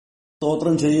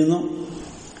സ്തോത്രം ചെയ്യുന്നു.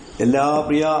 എല്ലാ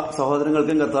പ്രിയ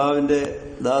സഹോദരങ്ങൾക്കും കർത്താവിന്റെ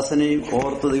ദാസനെയും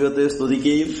ഓർത്ത് ദൈവത്തെ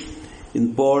സ്തുതിക്കുകയും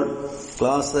ഇപ്പോൾ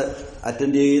ക്ലാസ്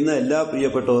അറ്റൻഡ് ചെയ്യുന്ന എല്ലാ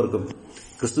പ്രിയപ്പെട്ടവർക്കും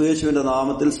ക്രിസ്തുയേശുവിന്റെ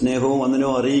നാമത്തിൽ സ്നേഹവും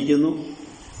വന്ദനവും അറിയിക്കുന്നു.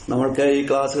 നമ്മൾക്ക് ഈ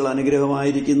ക്ലാസുകൾ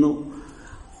അനുഗ്രഹമായിരിക്കുന്നു.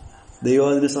 ദൈവം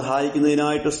അതിനെ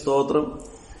സഹായിക്കുന്നതിനായിട്ട് സ്തോത്രം.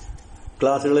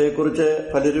 ക്ലാസുകളെക്കുറിച്ച്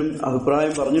പലരും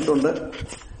അഭിപ്രായം പറഞ്ഞിട്ടുണ്ട്.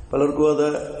 പലർക്കും അത്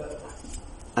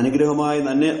അനുഗ്രഹമായി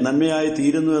നന്മയായി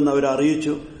തീരുന്നു എന്ന് അവർ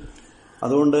അറിയിച്ചു.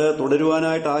 അതുകൊണ്ട്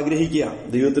തുടരുവാനായിട്ട് ആഗ്രഹിക്കുക.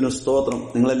 ദൈവത്തിന് സ്തോത്രം.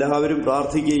 നിങ്ങളെല്ലാവരും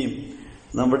പ്രാർത്ഥിക്കുകയും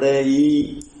നമ്മുടെ ഈ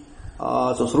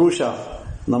ശുശ്രൂഷ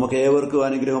നമുക്ക് ഏവർക്കും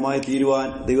അനുഗ്രഹമായി തീരുവാൻ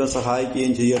ദൈവം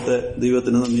സഹായിക്കുകയും ചെയ്യട്ടെ.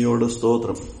 ദൈവത്തിന് നന്ദിയോട്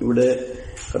സ്തോത്രം. ഇവിടെ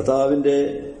കർത്താവിന്റെ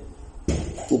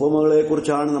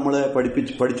ഉപമകളെക്കുറിച്ചാണ് നമ്മളെ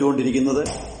പഠിച്ചുകൊണ്ടിരിക്കുന്നത്.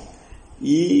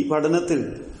 ഈ പഠനത്തിൽ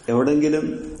എവിടെങ്കിലും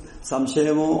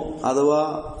സംശയമോ അഥവാ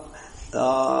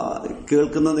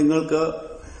കേൾക്കുന്ന നിങ്ങൾക്ക്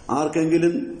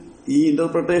ആർക്കെങ്കിലും ഈ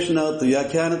ഇന്റർപ്രിട്ടേഷനകത്ത്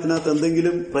വ്യാഖ്യാനത്തിനകത്ത്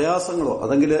എന്തെങ്കിലും പ്രയാസങ്ങളോ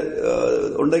അതെങ്കിൽ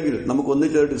ഉണ്ടെങ്കിൽ നമുക്ക്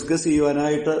ഒന്നിച്ച് ഡിസ്കസ്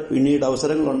ചെയ്യുവാനായിട്ട് പിന്നീട്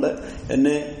അവസരങ്ങളുണ്ട്.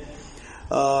 എന്നെ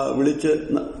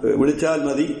വിളിച്ചാൽ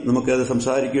മതി. നമുക്കത്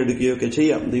സംസാരിക്കുകയോ എടുക്കുകയോ ഒക്കെ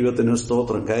ചെയ്യാം. ദൈവത്തിന്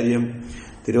സ്തോത്രം. കാര്യം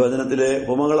തിരുവചനത്തിലെ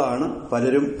ഉപമകളാണ്.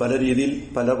 പലരും പല രീതിയിൽ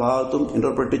പല ഭാഗത്തും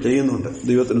ഇന്റർപ്രറ്റ് ചെയ്യുന്നുണ്ട്.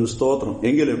 ദൈവത്തിന് സ്തോത്രം.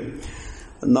 എങ്കിലും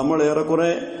നമ്മൾ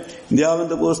ഏറെക്കുറെ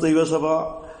ഇന്ത്യാബന്ധക്കോസ്ത്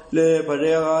ദൈവസഭയിലെ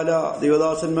പഴയകാല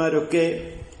ദൈവദാസന്മാരൊക്കെ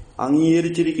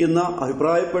അംഗീകരിച്ചിരിക്കുന്ന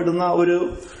അഭിപ്രായപ്പെടുന്ന ഒരു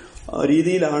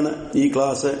രീതിയിലാണ് ഈ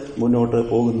ക്ലാസ് മുന്നോട്ട്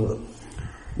പോകുന്നത്.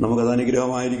 നമുക്കത്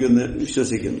അനുഗ്രഹമായിരിക്കുമെന്ന്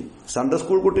വിശ്വസിക്കുന്നു. സൺഡേ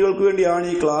സ്കൂൾ കുട്ടികൾക്ക് വേണ്ടിയാണ്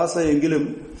ഈ ക്ലാസ് എങ്കിലും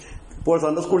ഇപ്പോൾ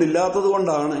സൺഡേ സ്കൂൾ ഇല്ലാത്തത്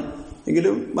കൊണ്ടാണ്.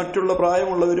 എങ്കിലും മറ്റുള്ള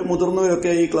പ്രായമുള്ളവരും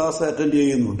മുതിർന്നവരൊക്കെ ഈ ക്ലാസ് അറ്റൻഡ്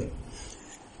ചെയ്യുന്നുണ്ട്.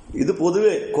 ഇത്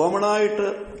പൊതുവെ കോമണായിട്ട്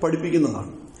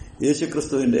പഠിപ്പിക്കുന്നതാണ്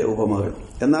യേശുക്രിസ്തുവിന്റെ ഉപമകൾ.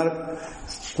 എന്നാൽ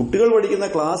കുട്ടികൾ പഠിക്കുന്ന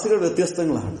ക്ലാസുകൾ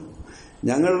വ്യത്യസ്തങ്ങളാണ്.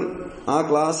 ഞങ്ങൾ ആ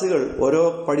ക്ലാസുകൾ ഓരോ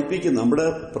പഠിപ്പിക്കുന്ന നമ്മുടെ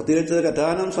പ്രത്യേകിച്ച്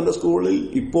കറ്റാനം സൺഡേ സ്കൂളിൽ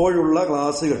ഇപ്പോഴുള്ള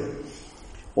ക്ലാസുകൾ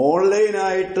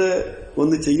ഓൺലൈനായിട്ട്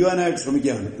ഒന്ന് ചെയ്യുവാനായിട്ട്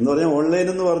ശ്രമിക്കുകയാണ്. എന്ന് പറഞ്ഞാൽ ഓൺലൈൻ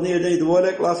എന്ന് പറഞ്ഞു കഴിഞ്ഞാൽ ഇതുപോലെ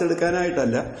ക്ലാസ്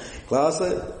എടുക്കാനായിട്ടല്ല. ക്ലാസ്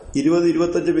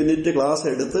 20-25 മിനിറ്റ് ക്ലാസ്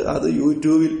എടുത്ത് അത്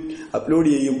യൂട്യൂബിൽ അപ്ലോഡ്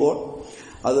ചെയ്യുമ്പോൾ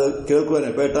അത്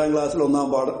കേൾക്കുവാനായി ഇപ്പൊ 8ാം ക്ലാസ്സിൽ 1ാം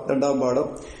പാഠം 2ാം പാഠം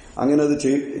അങ്ങനെ അത്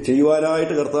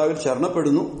ചെയ്യുവാനായിട്ട് കർത്താവിൽ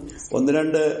ശരണപ്പെടുന്നു.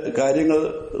 1-2 കാര്യങ്ങൾ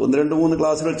 1-2-3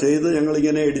 ക്ലാസുകൾ ചെയ്ത്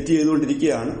ഞങ്ങളിങ്ങനെ എഡിറ്റ്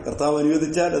ചെയ്തുകൊണ്ടിരിക്കുകയാണ്. കർത്താവ്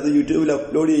അനുവദിച്ചാൽ അത് യൂട്യൂബിൽ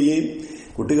അപ്ലോഡ് ചെയ്യുകയും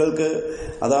കുട്ടികൾക്ക്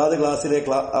അതാത് ക്ലാസ്സിലെ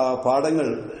പാഠങ്ങൾ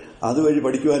അതുവഴി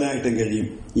പഠിക്കുവാനായിട്ടും കഴിയും.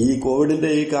 ഈ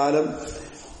കോവിഡിന്റെ ഈ കാലം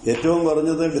ഏറ്റവും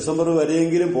കുറഞ്ഞത് ഡിസംബർ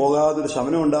വരെയെങ്കിലും പോകാതൊരു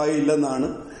ശമനം ഉണ്ടായില്ലെന്നാണ്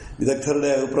വിദഗ്ധരുടെ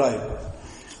അഭിപ്രായം.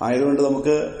 ആയതുകൊണ്ട്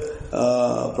നമുക്ക്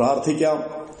പ്രാർത്ഥിക്കാം.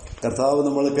 കർത്താവ്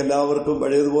നമ്മൾക്ക് എല്ലാവർക്കും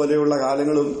പഴയതുപോലെയുള്ള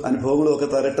കാലങ്ങളും അനുഭവങ്ങളും ഒക്കെ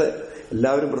തരട്ടെ.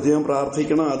 എല്ലാവരും പ്രത്യേകം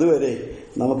പ്രാർത്ഥിക്കണം. അതുവരെ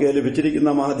നമുക്ക് ലഭിച്ചിരിക്കുന്ന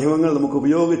മാധ്യമങ്ങൾ നമുക്ക്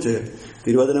ഉപയോഗിച്ച്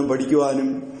തിരുവചനം പഠിക്കുവാനും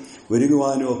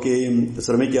ഒരുങ്ങുവാനും ഒക്കെയും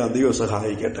ശ്രമിക്കാൻ ദൈവം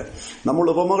സഹായിക്കട്ടെ. നമ്മൾ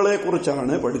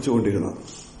ഉപമകളെക്കുറിച്ചാണ് പഠിച്ചുകൊണ്ടിരുന്നത്.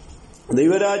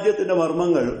 ദൈവരാജ്യത്തിന്റെ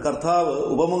മർമ്മങ്ങൾ കർത്താവ്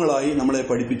ഉപമകളായി നമ്മളെ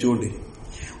പഠിപ്പിച്ചുകൊണ്ടിരിക്കും.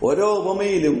 ഓരോ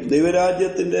ഉപമയിലും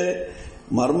ദൈവരാജ്യത്തിന്റെ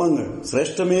മർമ്മങ്ങൾ,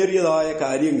 ശ്രേഷ്ഠമേറിയതായ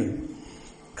കാര്യങ്ങൾ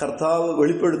കർത്താവ്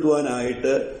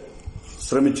വെളിപ്പെടുത്തുവാനായിട്ട്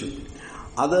ശ്രമിച്ചു.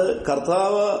 അത്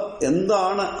കർത്താവ്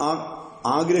എന്താണ്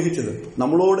ആഗ്രഹിച്ചത്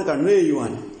നമ്മളോട് കൺവേ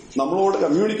ചെയ്യുവാൻ, നമ്മളോട്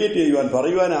കമ്മ്യൂണിക്കേറ്റ് ചെയ്യുവാൻ,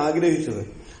 പറയുവാൻ ആഗ്രഹിച്ചത്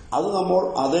അത് നമ്മൾ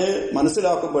അതേ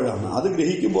മനസ്സിലാക്കുമ്പോഴാണ്, അത്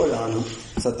ഗ്രഹിക്കുമ്പോഴാണ്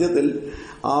സത്യത്തിൽ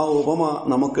ആ ഉപമ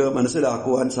നമുക്ക്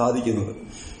മനസ്സിലാക്കുവാൻ സാധിക്കുന്നത്.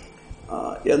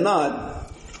 എന്നാൽ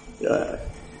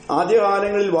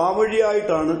ആദ്യകാലങ്ങളിൽ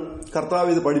വാമൊഴിയായിട്ടാണ് കർത്താവ്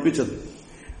ഇത് പഠിപ്പിച്ചത്.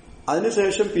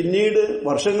 അതിനുശേഷം പിന്നീട്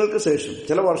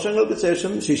ചില വർഷങ്ങൾക്ക്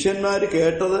ശേഷം ശിഷ്യന്മാര്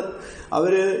കേട്ടത്,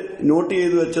 അവര് നോട്ട്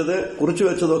ചെയ്തു വെച്ചത്, കുറിച്ചു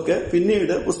വെച്ചതൊക്കെ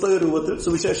പിന്നീട് പുസ്തക രൂപത്തിൽ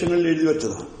സുവിശേഷങ്ങളിൽ എഴുതി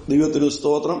വെച്ചതാണ്. ദൈവത്തിന്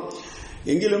സ്തോത്രം.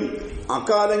 എങ്കിലും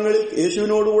അക്കാലങ്ങളിൽ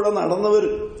യേശുവിനോടുകൂടെ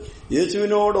നടന്നവരും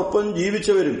യേശുവിനോടൊപ്പം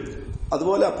ജീവിച്ചവരും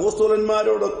അതുപോലെ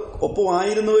അപ്പോസ്തലന്മാരോടൊപ്പം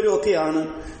ആയിരുന്നവരും ഒക്കെയാണ്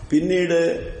പിന്നീട്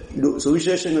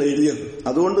സുവിശേഷങ്ങൾ എഴുതിയത്.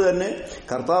 അതുകൊണ്ട് തന്നെ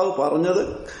കർത്താവ് പറഞ്ഞത്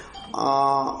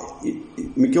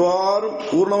മിക്കവാറും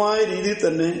പൂർണ്ണമായ രീതിയിൽ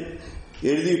തന്നെ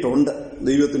എഴുതിയിട്ടുണ്ട്.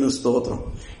 ദൈവത്തിന് സ്തോത്രം.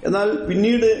 എന്നാൽ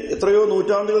പിന്നീട് എത്രയോ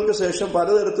നൂറ്റാണ്ടുകൾക്ക് ശേഷം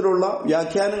പലതരത്തിലുള്ള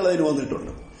വ്യാഖ്യാനങ്ങൾ അതിന്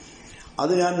വന്നിട്ടുണ്ട്.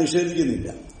 അത് ഞാൻ നിഷേധിക്കുന്നില്ല.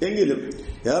 എങ്കിലും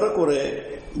ഏറെക്കുറെ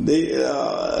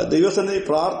ദൈവസന്നിധി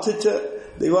പ്രാർത്ഥിച്ച്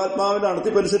ദൈവാത്മാവിന്റെ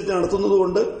നടത്തിപ്പനുസരിച്ച്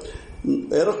നടത്തുന്നതുകൊണ്ട്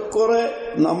ഏറെക്കുറെ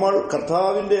നമ്മൾ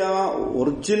കർത്താവിന്റെ ആ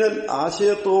ഒറിജിനൽ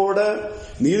ആശയത്തോടെ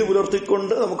നീതി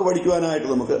പുലർത്തിക്കൊണ്ട് നമുക്ക് പഠിക്കുവാനായിട്ട്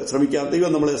നമുക്ക് ശ്രമിക്കാം.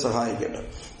 ദൈവം നമ്മളെ സഹായിക്കട്ടെ.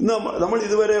 ഇന്ന് നമ്മൾ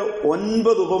ഇതുവരെ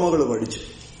 9 ഉപമകൾ പഠിച്ചു.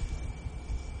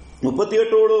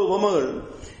 38 ഉപമകൾ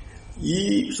ഈ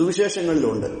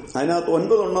സുവിശേഷങ്ങളിലുണ്ട്. അതിനകത്ത്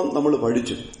 9 നമ്മൾ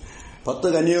പഠിച്ചു. 10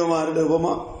 കന്യകമാരുടെ ഉപമ,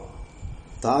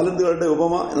 താലന്തുകളുടെ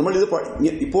ഉപമ. നമ്മളിത്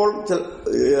ഇപ്പോൾ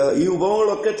ഈ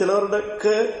ഉപമകളൊക്കെ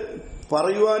ചിലരുടെയൊക്കെ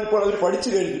പറയുവാൻ ഇപ്പോൾ അവർ പഠിച്ചു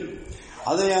കഴിഞ്ഞു.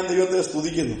 അത് ഞാൻ ദൈവത്തെ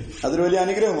സ്തുതിക്കുന്നു. അതൊരു വലിയ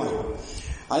അനുഗ്രഹമാണ്.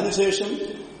 അതിനുശേഷം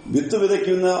വിത്ത്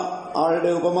വിതയ്ക്കുന്ന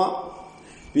ആളുടെ ഉപമ,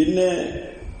 പിന്നെ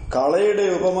കളയുടെ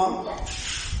ഉപമ,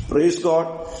 പ്രൈസ്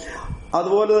ഗോഡ്.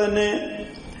 അതുപോലെ തന്നെ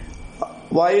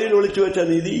വയലിൽ ഒളിച്ചു വെച്ച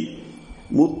നിധി,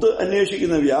 മുത്ത്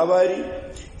അന്വേഷിക്കുന്ന വ്യാപാരി,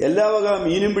 എല്ലാ വക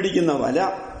മീനും പിടിക്കുന്ന വല,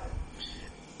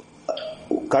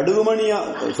 കടുകുമണിയ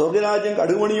സ്വർഗരാജ്യം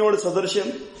കടുകുമണിയോട് സദൃശ്യം,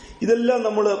 ഇതെല്ലാം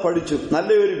നമ്മൾ പഠിച്ചു.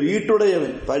 നല്ലൊരു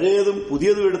വീട്ടുടയവൻ, പഴയതും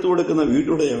പുതിയതും എടുത്തു കൊടുക്കുന്ന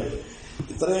വീട്ടുടയവൻ,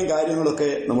 ഇത്രയും കാര്യങ്ങളൊക്കെ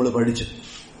നമ്മൾ പഠിച്ചു.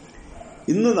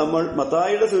 ഇന്ന് നമ്മൾ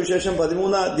മത്തായിയുടെ സുവിശേഷം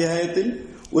 13-ാം അധ്യായത്തിൽ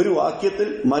ഒരു വാക്യത്തിൽ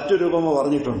മറ്റൊരു ഉപമ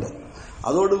പറഞ്ഞിട്ടുണ്ട്.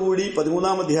 അതോടുകൂടി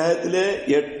 13-ാം അധ്യായത്തിലെ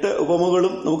 8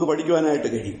 ഉപമകളും നമുക്ക് പഠിക്കുവാനായിട്ട്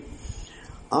കഴിയും.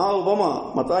 ആ ഉപമ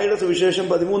മത്തായിയുടെ സുവിശേഷം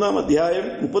 13-ാം അധ്യായം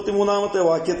 33-ാമത്തെ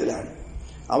വാക്യത്തിലാണ്.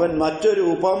 അവൻ മറ്റൊരു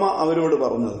ഉപമ അവരോട്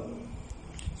പറഞ്ഞത്.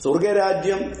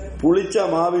 സ്വർഗരാജ്യം പുളിച്ച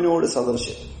മാവിനോട്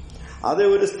സദൃശ്യം. അത്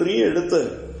ഒരു സ്ത്രീ എടുത്ത്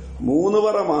 3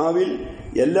 പറ മാവിൽ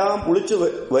എല്ലാം പുളിച്ചു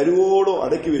വരുവോടോ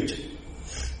അടക്കി വെച്ചു.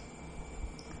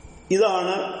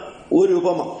 ഇതാണ് ഒരു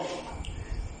ഉപമ.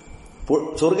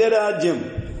 സ്വർഗരാജ്യം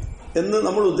എന്ന്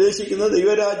നമ്മൾ ഉദ്ദേശിക്കുന്നത്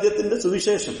ദൈവരാജ്യത്തിന്റെ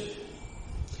സുവിശേഷം,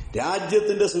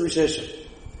 രാജ്യത്തിന്റെ സുവിശേഷം.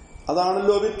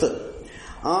 അതാണല്ലോ വിത്ത്.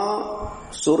 ആ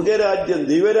സ്വർഗരാജ്യം,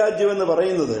 ദൈവരാജ്യം എന്ന്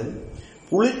പറയുന്നത്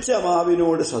പുളിച്ച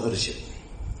മാവിനോട് സദൃശ്യം.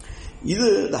 ഇത്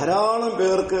ധാരാളം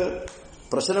പേർക്ക്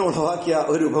പ്രശ്നമുളവാക്കിയ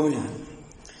ഒരു ഉപമയാണ്.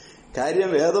 കാര്യം,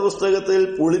 വേദപുസ്തകത്തിൽ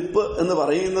പുളിപ്പ് എന്ന്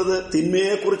പറയുന്നത്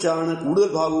തിന്മയെക്കുറിച്ചാണ് കൂടുതൽ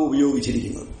ഭാഗവും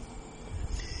ഉപയോഗിച്ചിരിക്കുന്നത്.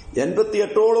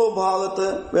 88ഓളം ഭാഗത്ത്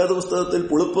വേദപുസ്തകത്തിൽ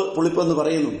പുളിപ്പെന്ന്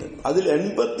പറയുന്നുണ്ട്. അതിൽ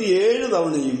 87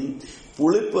 തവണയും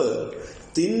പുളിപ്പ്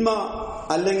തിന്മ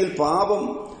അല്ലെങ്കിൽ പാപം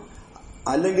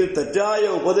അല്ലെങ്കിൽ തെറ്റായ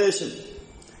ഉപദേശം,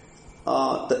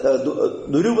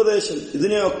 ദുരുപദേശം,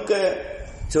 ഇതിനെയൊക്കെ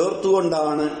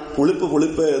ചേർത്തുകൊണ്ടാണ്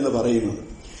പുളിപ്പ് എന്ന് പറയുന്നത്.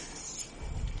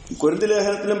 കൊരിന്ത്യർ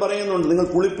ലേഖനത്തിലും പറയുന്നുണ്ട്, നിങ്ങൾ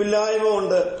പുളിപ്പില്ലായ്മ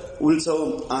കൊണ്ട്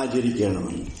ഉത്സവം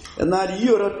ആചരിക്കണമെന്ന്. എന്നാൽ ഈ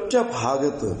ഒരൊറ്റ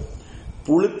ഭാഗത്ത്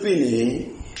പുളിപ്പിനെ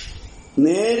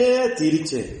നേരെ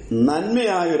തിരിച്ച്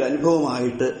നന്മയായൊരു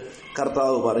അനുഭവമായിട്ട്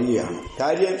കർത്താവ് പറയുകയാണ്.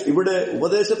 കാര്യം, ഇവിടെ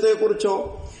ഉപദേശത്തെക്കുറിച്ചോ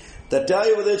തെറ്റായ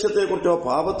ഉപദേശത്തെക്കുറിച്ചോ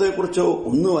പാപത്തെക്കുറിച്ചോ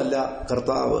ഒന്നുമല്ല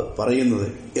കർത്താവ് പറയുന്നത്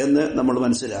എന്ന് നമ്മൾ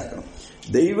മനസ്സിലാക്കണം.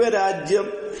 ദൈവരാജ്യം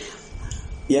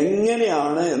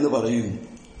എങ്ങനെയാണ് എന്ന് പറയുന്നു.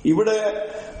 ഇവിടെ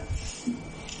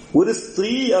ഒരു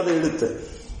സ്ത്രീ അതെടുത്ത്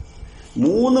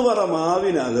 3 പറ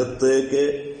മാവിനകത്തേക്ക്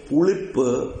പുളിപ്പ്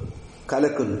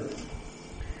കലക്കുന്നു.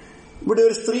 ഇവിടെ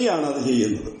ഒരു സ്ത്രീയാണ് അത്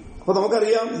ചെയ്യുന്നത്. അപ്പൊ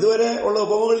നമുക്കറിയാം, ഇതുവരെ ഉള്ള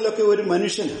ഉപമകളിലൊക്കെ ഒരു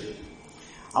മനുഷ്യനാണ്.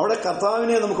 അവിടെ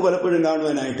കർത്താവിനെ നമുക്ക് പലപ്പോഴും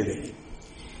കാണുവാനായിട്ട് കഴിയും.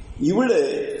 ഇവിടെ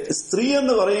സ്ത്രീ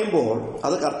എന്ന് പറയുമ്പോൾ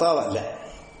അത് കർത്താവല്ല.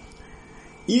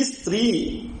 ഈ സ്ത്രീ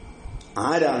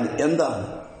ആരാണ്, എന്താണ്?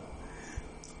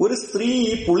 ഒരു സ്ത്രീ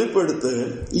ഈ പുളിപ്പെടുത്ത്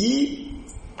ഈ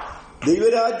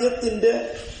ദൈവരാജ്യത്തിന്റെ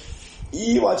ഈ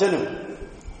വചനം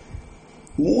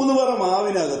 3 പറ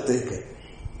മാവിനകത്തേക്ക്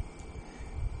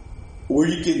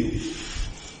ഒഴിക്കുന്നു.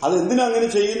 അതെന്തിനാ അങ്ങനെ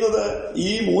ചെയ്യുന്നത്? ഈ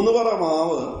 3 പറ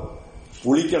മാവ്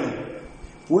പുളിക്കണം.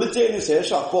 പുളിച്ചതിന്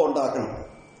ശേഷം അപ്പം ഉണ്ടാക്കണം.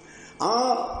 ആ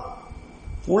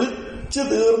പുളിച്ചു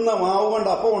തീർന്ന മാവ് കൊണ്ട്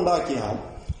അപ്പം ഉണ്ടാക്കിയാൽ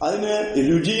അതിന്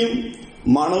രുചിയും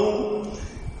മണവും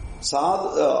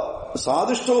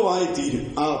സ്വാദിഷ്ടവുമായി തീരും.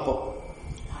 ആ അപ്പം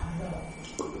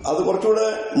അത് കുറച്ചുകൂടെ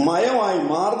മയമായി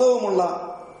മാർദ്ദവമുള്ള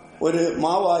ഒരു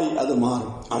മാവായി അത്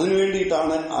മാറും. അതിനു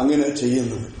വേണ്ടിയിട്ടാണ് അങ്ങനെ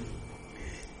ചെയ്യുന്നത്.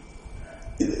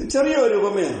 ഇത് ചെറിയൊരു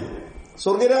ഉപമയാണ്.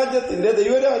 സ്വർഗരാജ്യത്തിന്റെ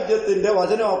ദൈവരാജ്യത്തിന്റെ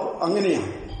വചനം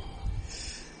അങ്ങനെയാണ്.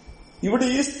 ഇവിടെ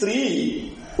ഈ സ്ത്രീ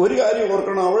ഒരു കാര്യം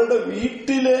ഓർക്കണം, അവളുടെ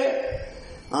വീട്ടിലെ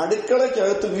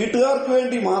അടുക്കളയ്ക്കകത്ത് വീട്ടുകാർക്ക്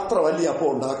വേണ്ടി മാത്രമല്ല അപ്പം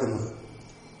ഉണ്ടാക്കുന്നത്.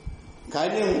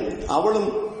 കാര്യം, അവളും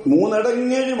 3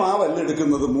 അടങ്ങേഴ് മാവല്ല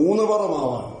എടുക്കുന്നത്, 3 പറ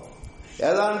മാവാണ്.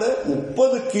 ഏതാണ്ട്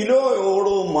 30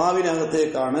 കിലോയോളവും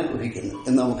മാവിനകത്തേക്കാണ് ഒഴിക്കുന്നത്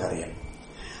എന്ന് നമുക്കറിയാം.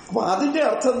 അപ്പൊ അതിന്റെ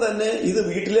അർത്ഥം തന്നെ ഇത്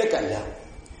വീട്ടിലേക്കല്ല.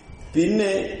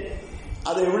 പിന്നെ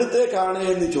അത് എവിടത്തേക്കാണ്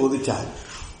എന്ന് ചോദിച്ചാൽ,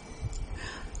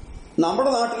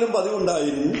 നമ്മുടെ നാട്ടിലും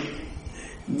പതിവുണ്ടായിരുന്നു,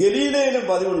 ഗലീലയിലും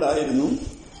പതിവുണ്ടായിരുന്നു.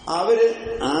 അവര്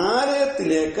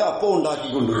ആലയത്തിലേക്ക് അപ്പം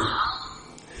ഉണ്ടാക്കിക്കൊണ്ടുവരും.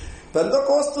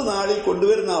 പെന്തക്കോസ്ത് നാളിൽ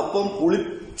കൊണ്ടുവരുന്ന അപ്പം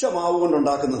പുളിച്ച മാവ്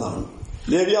കൊണ്ടുണ്ടാക്കുന്നതാണ്.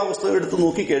 ലേവ്യ പുസ്തകം എടുത്ത്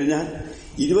നോക്കിക്കഴിഞ്ഞാൽ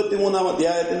 23-ാം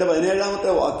അധ്യായത്തിന്റെ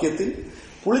 17-ാമത്തെ വാക്യത്തിൽ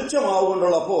പുളിച്ച മാവ്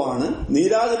കൊണ്ടുള്ള അപ്പമാണ്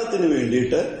നീരാജനത്തിന്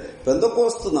വേണ്ടിയിട്ട്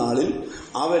പെന്തക്കോസ്ത് നാളിൽ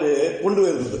അവര്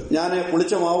കൊണ്ടുവരുന്നത്. ഞാൻ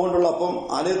പുളിച്ച മാവ് കൊണ്ടുള്ള അപ്പം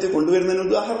ആലയത്തിൽ കൊണ്ടുവരുന്നതിന്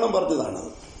ഉദാഹരണം പറഞ്ഞതാണ്.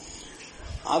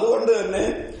 അതുകൊണ്ട് തന്നെ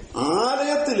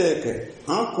ആലയത്തിലേക്ക്,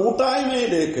 ആ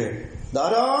കൂട്ടായ്മയിലേക്ക്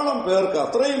ധാരാളം പേർക്ക്,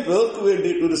 അത്രയും പേർക്ക്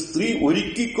വേണ്ടിയിട്ട് ഒരു സ്ത്രീ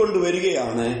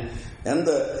ഒരുക്കിക്കൊണ്ടുവരികയാണ്.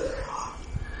 എന്ത്?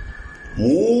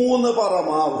 3 പറ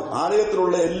മാവ്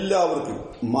ആലയത്തിലുള്ള എല്ലാവർക്കും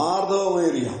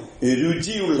മാർദ്ദവമേറിയ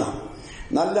രുചിയുള്ള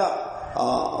നല്ല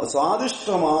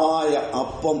സ്വാദിഷ്ടമായ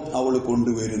അപ്പം അവൾ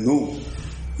കൊണ്ടുവരുന്നു.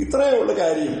 ഇത്രയേ ഉള്ള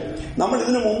കാര്യം. നമ്മൾ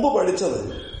ഇതിനു മുമ്പ് പഠിച്ചത്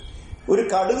ഒരു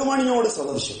കടുകുമണിയോട്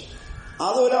സദൃശം.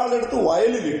 അത് ഒരാളെടുത്ത്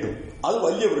വയലിലിട്ടു, അത്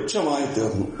വലിയ വൃക്ഷമായി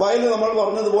തീർന്നു. വയൽ നമ്മൾ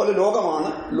പറഞ്ഞതുപോലെ ലോകമാണ്.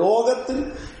 ലോകത്തിൽ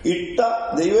ഇട്ട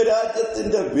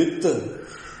ദൈവരാജ്യത്തിന്റെ വിത്ത്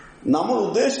നമ്മൾ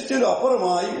ഉദ്ദേശിച്ചതിലും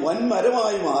അപ്പുറമായി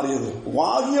വൻമരമായി മാറിയത്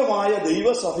ബാഹ്യമായ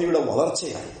ദൈവസഭയുടെ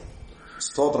വളർച്ചയായി.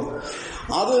 സ്തോത്രം.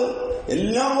 അത്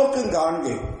എല്ലാവർക്കും കാണുക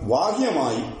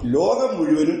ബാഹ്യമായി ലോകം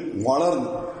മുഴുവനും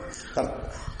വളർന്നു.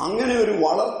 അങ്ങനെ ഒരു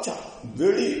വളർച്ച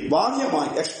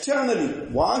ബാഹ്യമായി, എക്സ്റ്റേണലി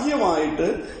ബാഹ്യമായിട്ട്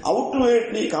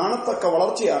ഔട്ട്വേർഡ്ലി കാണത്തക്ക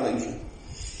വളർച്ചയാണെങ്കിൽ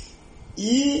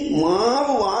ഈ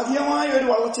മാവ് ബാഹ്യമായ ഒരു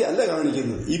വളർച്ചയല്ല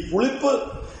കാണിക്കുന്നത്. ഈ പുളിപ്പ്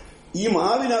ഈ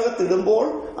മാവിനകത്തിടുമ്പോൾ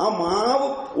ആ മാവ്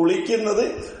പുളിക്കുന്നത്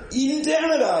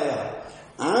ഇന്റേണലായ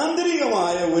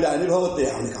ആന്തരികമായ ഒരു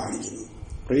അനുഭവത്തെയാണ് കാണിക്കുന്നത്.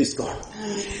 Praise God.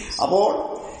 അപ്പോൾ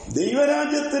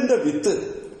ദൈവരാജ്യത്തിന്റെ വിത്ത്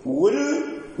ഒരു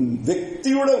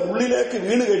വ്യക്തിയുടെ ഉള്ളിലേക്ക്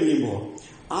വീണ് കഴിയുമ്പോൾ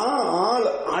ആ ആൾ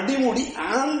അടിമുടി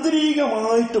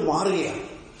ആന്തരികമായിട്ട് മാറുകയാണ്.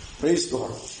 Praise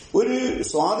God. ഒരു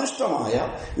സ്വാദിഷ്ടമായ,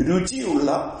 രുചിയുള്ള,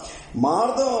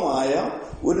 മാർദ്ദവമായ,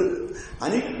 ഒരു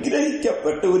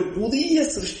അനുഗ്രഹിക്കപ്പെട്ട ഒരു പുതിയ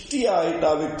സൃഷ്ടിയായിട്ട്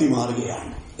ആ വ്യക്തി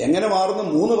മാറുകയാണ്. എങ്ങനെ മാറുന്നു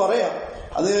 3 പറയാം.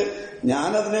 അത്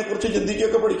ഞാനതിനെക്കുറിച്ച്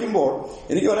ചിന്തിക്കുകയൊക്കെ പഠിക്കുമ്പോൾ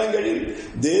എനിക്ക് പറയാൻ കഴിയും.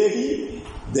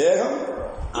 ദേഹം,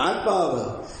 ആത്മാവ്,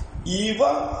 ഇവ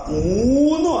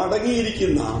 3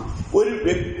 അടങ്ങിയിരിക്കുന്ന ഒരു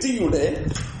വ്യക്തിയുടെ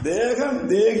ദേഹം,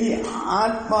 ദേഹി,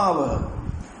 ആത്മാവ്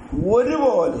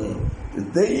ഒരുപോലെ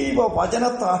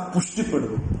ദൈവവചനത്താൽ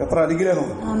പുഷ്ടിപ്പെടുന്നു. എത്ര അനുഗ്രഹം!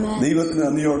 ദൈവത്തിന്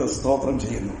നന്ദിയോടെ സ്തോത്രം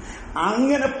ചെയ്യുന്നു.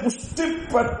 അങ്ങനെ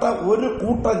പുഷ്ടിപ്പെട്ട ഒരു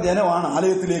കൂട്ടം ജനമാണ്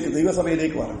ആലയത്തിലേക്ക്,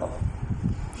 ദൈവസഭയിലേക്ക് വരേണ്ടത്.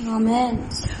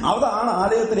 അതാണ്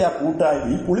ആലയത്തിലെ ആ കൂട്ടായ്മ.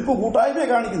 ഈ പുളിപ്പ് കൂട്ടായ്മയെ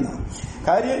കാണിക്കുന്ന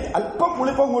കാര്യം. അല്പം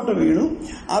പുളിപ്പം അങ്ങോട്ട് വീണു,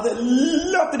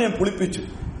 അതെല്ലാത്തിനെയും പുളിപ്പിച്ചു.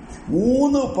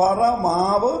 3 പറ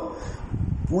മാവ്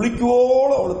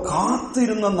പുളിക്കോളം അവൾ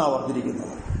കാത്തിരുന്നെന്നാ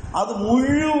പറഞ്ഞിരിക്കുന്നത്. അത്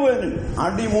മുഴുവനും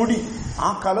അടിമുടി ആ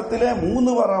കലത്തിലെ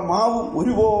 3 പറ മാവും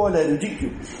ഒരുപോലെ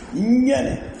രുചിക്കും.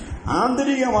 ഇങ്ങനെ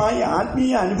ആന്തരികമായി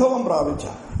ആത്മീയ അനുഭവം പ്രാപിച്ച,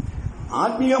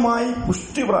 ആത്മീയമായി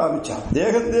പുഷ്ടി പ്രാപിച്ച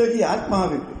ദേഹത്തേക്ക്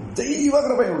ആത്മാവിൽ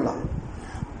ദൈവകൃപയുള്ള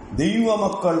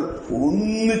ദൈവമക്കൾ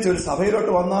ഒന്നിച്ചൊരു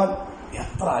സഭയിലോട്ട് വന്നാൽ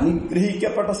എത്ര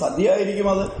അനുഗ്രഹിക്കപ്പെട്ട സദ്യയായിരിക്കും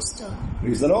അത്.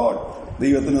 Praise the Lord.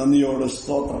 ദൈവത്തിന് നന്ദിയോട്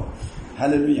സ്തോത്രം.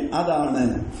 ഹല്ലേലൂയ. അതാണ്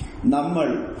നമ്മൾ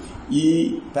ഈ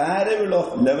പാരബിൾ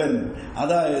ഓഫ് ലെവൻ,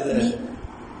 അതായത്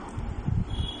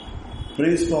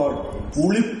പ്രൈസ് ഗോഡ്,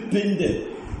 പുളിപ്പിന്റെ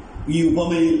ഈ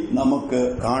ഉപമയിൽ നമുക്ക്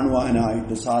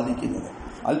കാണുവാനായിട്ട് സാധിക്കുന്നത്.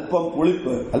 അല്പം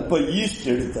പുളിപ്പ്, അല്പം ഈസ്റ്റ്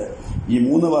എടുത്ത് ഈ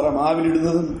 3 പറ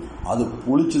മാവിലിടുന്നതും അത്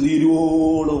പുളിച്ചു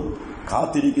തീരുവോളം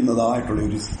കാത്തിരിക്കുന്നതായിട്ടുള്ള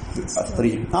ഒരു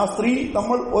സ്ത്രീ. ആ സ്ത്രീ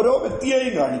നമ്മൾ ഓരോ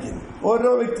വ്യക്തിയെയും കാണിക്കുന്നു.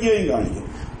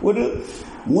 ഒരു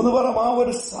 3 പറ മാവ്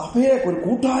ഒരു സഭയെ, ഒരു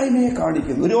കൂട്ടായ്മയെ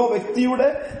കാണിക്കുന്നു. ഓരോ വ്യക്തിയുടെ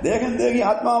ദേഹം, ദേഹി,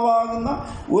 ആത്മാവാകുന്ന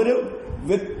ഒരു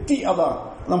വ്യക്തി. അതാണ്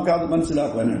നമുക്കത്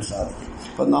മനസ്സിലാക്കുവാനായിട്ട് സാധിക്കും.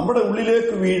 അപ്പൊ നമ്മുടെ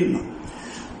ഉള്ളിലേക്ക് വീഴുന്ന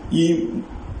ഈ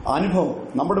അനുഭവം,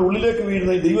 നമ്മുടെ ഉള്ളിലേക്ക്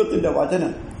വീഴുന്ന ഈ ദൈവത്തിന്റെ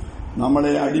വചനം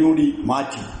നമ്മളെ അടിമുടി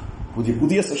മാറ്റി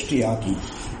പുതിയ സൃഷ്ടിയാക്കി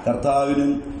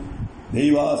കർത്താവിനും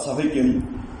ദൈവസഭയ്ക്കും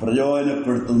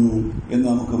പ്രയോജനപ്പെടുത്തുന്നു എന്ന്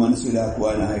നമുക്ക്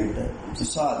മനസ്സിലാക്കുവാനായിട്ട്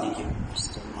സാധിക്കും.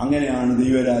 അങ്ങനെയാണ്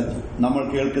ദൈവരാജ്യം. നമ്മൾ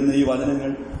കേൾക്കുന്ന ഈ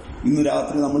വചനങ്ങൾ, ഇന്ന്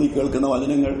രാത്രി നമ്മൾ ഈ കേൾക്കുന്ന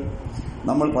വചനങ്ങൾ,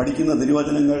 നമ്മൾ പഠിക്കുന്ന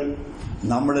തിരുവചനങ്ങൾ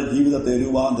നമ്മുടെ ജീവിതത്തെ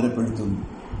രൂപാന്തരപ്പെടുത്തുന്നു,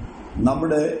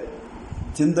 നമ്മുടെ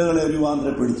ചിന്തകളെ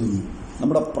രൂപാന്തരപ്പെടുത്തുന്നു,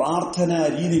 നമ്മുടെ പ്രാർത്ഥന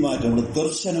രീതി മാറ്റും, നമ്മുടെ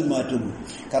ദർശനം മാറ്റുന്നു,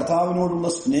 കർത്താവിനോടുള്ള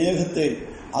സ്നേഹത്തെ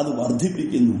അത്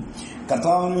വർദ്ധിപ്പിക്കുന്നു,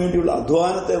 കർത്താവിന് വേണ്ടിയുള്ള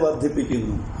അധ്വാനത്തെ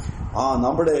വർദ്ധിപ്പിക്കുന്നു.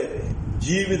 നമ്മുടെ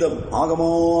ജീവിതം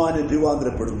ആകമാനം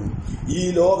രൂപാന്തരപ്പെടുന്നു. ഈ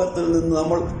ലോകത്തിൽ നിന്ന്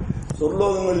നമ്മൾ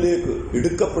സ്വർലോകങ്ങളിലേക്ക്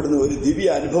എടുക്കപ്പെടുന്ന ഒരു ദിവ്യ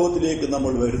അനുഭവത്തിലേക്ക്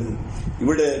നമ്മൾ വരുന്നു.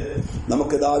 ഇവിടെ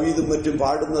നമുക്ക് ദാവീദും മറ്റും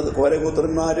പാടുന്നത്,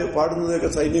 കോരഗോത്രന്മാര് പാടുന്നതൊക്കെ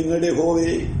സൈന്യങ്ങളുടെ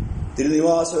യഹോവേ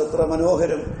തിരുനിവാസം എത്ര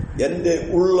മനോഹരം, എന്റെ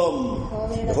ഉള്ളം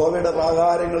യഹോവയുടെ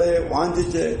പ്രാകാരങ്ങളെ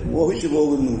വാഞ്ചിച്ച് മോഹിച്ചു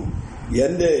പോകുന്നു,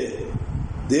 എന്റെ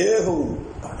ദേഹവും.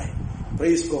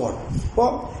 Praise God. അപ്പൊ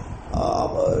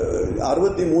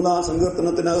 63-ാം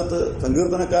സങ്കീർത്തനത്തിനകത്ത്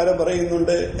സങ്കീർത്തനക്കാരൻ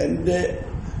പറയുന്നുണ്ട്, എന്റെ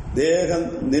ദേഹം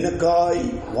നിനക്കായി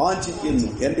വാഞ്ചിക്കുന്നു,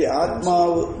 എന്റെ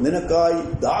ആത്മാവ് നിനക്കായി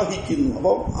ദാഹിക്കുന്നു.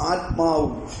 അപ്പം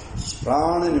ആത്മാവും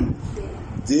പ്രാണനും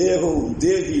ദേഹവും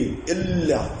ദേഹിയും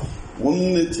എല്ലാം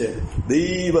ഒന്നിച്ച്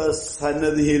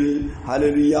ദൈവസന്നിധിയിൽ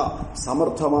ഹല്ലേലൂയ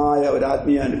സമർത്ഥമായ ഒരു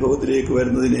ആത്മീയ അനുഭവത്തിലേക്ക്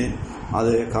വരുന്നതിനെ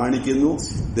അത് കാണിക്കുന്നു.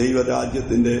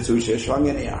 ദൈവരാജ്യത്തിന്റെ സുവിശേഷം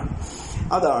അങ്ങനെയാണ്.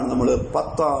 അതാണ് നമ്മൾ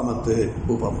 10ാമത്തെ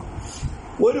ഉപമ.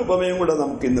 ഒരു ഉപമയും കൂടെ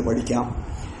നമുക്കിന്ന് പഠിക്കാം.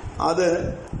 അത്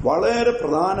വളരെ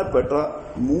പ്രധാനപ്പെട്ട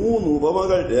 3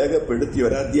 ഉപമകൾ രേഖപ്പെടുത്തിയ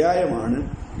ഒരു അധ്യായമാണ്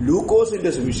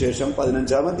ലൂക്കോസിന്റെ സുവിശേഷം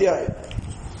 15-ാം അധ്യായം.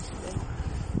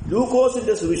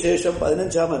 ലൂക്കോസിന്റെ സുവിശേഷം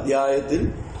 15-ാം അധ്യായത്തിൽ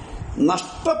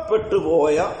നഷ്ടപ്പെട്ടു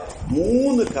പോയ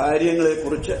 3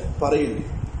 കാര്യങ്ങളെക്കുറിച്ച് പറയുന്നു.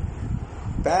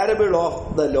 Parable of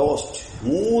the lost.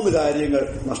 3 കാര്യങ്ങൾ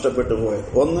നഷ്ടപ്പെട്ടു പോയത്.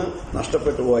 1,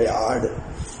 നഷ്ടപ്പെട്ടു പോയ ആട്.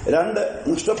 2,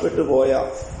 നഷ്ടപ്പെട്ടു പോയ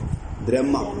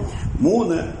ബ്രഹ്മ.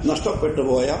 3, നഷ്ടപ്പെട്ടു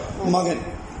പോയ മകൻ.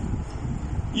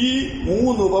 ഈ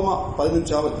 3 ഉപമ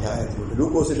 15-ാം അധ്യായത്തിലുണ്ട്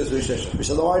ലൂക്കോസിന്റെ സുവിശേഷം.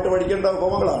 വിശദമായിട്ട് പഠിക്കേണ്ട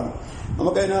ഉപമകളാണ്.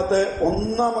 നമുക്കതിനകത്ത്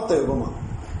 1-ാമത്തെ ഉപമ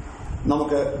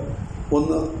നമുക്ക്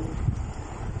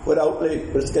ഒരു ഔട്ട്ലൈൻ,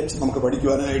 ഒരു സ്കെച്ച് നമുക്ക്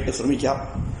പഠിക്കുവാനായിട്ട് ശ്രമിക്കാം.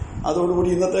 അതോടുകൂടി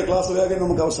ഇന്നത്തെ ക്ലാസ് വേഗം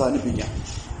നമുക്ക് അവസാനിപ്പിക്കാം.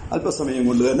 അല്പസമയം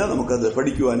കൊണ്ട് തന്നെ നമുക്കത്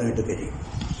പഠിക്കുവാനായിട്ട് കഴിയും.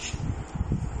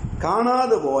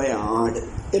 കാണാതെ പോയ ആട്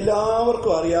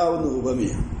എല്ലാവർക്കും അറിയാവുന്ന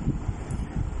ഉപമയാണ്.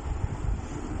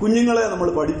 കുഞ്ഞുങ്ങളെ നമ്മൾ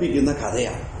പഠിപ്പിക്കുന്ന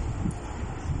കഥയാണ്.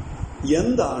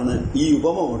 എന്താണ് ഈ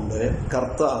ഉപമ കൊണ്ട്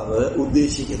കർത്താവ്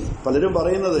ഉദ്ദേശിക്കുന്നത്? പലരും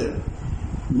പറയുന്നത്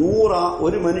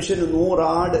ഒരു മനുഷ്യന് 100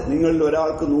 ആട്, നിങ്ങളിൽ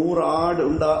ഒരാൾക്ക് 100 ആട്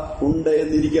ഉണ്ട്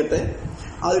എന്നിരിക്കട്ടെ,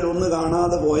 അതിലൊന്ന്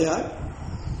കാണാതെ പോയാൽ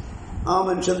ആ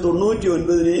മനുഷ്യൻ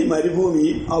 99നെയും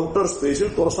മരുഭൂമിയിൽ ഔട്ടർ സ്പേസിൽ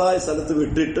തുറസായ സ്ഥലത്ത്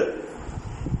വിട്ടിട്ട്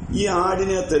ഈ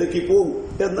ആടിനെ തിരക്കിപ്പോവും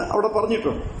എന്ന് അവിടെ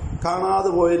പറഞ്ഞിട്ടുണ്ട്. കാണാതെ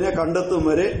പോയതിനെ കണ്ടെത്തും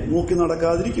വരെ നോക്കി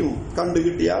നടക്കാതിരിക്കുമോ?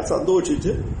 കണ്ടുകിട്ടിയാൽ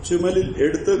സന്തോഷിച്ച് ചുമലിൽ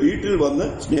എടുത്ത് വീട്ടിൽ വന്ന്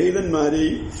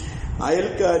സ്നേഹിതന്മാരെയും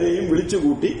അയൽക്കാരെയും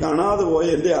വിളിച്ചുകൂട്ടി കാണാതെ പോയ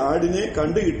എന്റെ ആടിനെ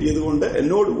കണ്ടുകിട്ടിയത് കൊണ്ട്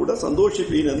എന്നോടുകൂടെ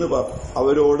സന്തോഷിപ്പീൻ എന്ന്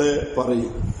അവരോട്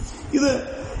പറയും. ഇത്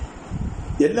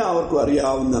എല്ലാവർക്കും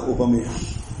അറിയാവുന്ന ഉപമയാണ്.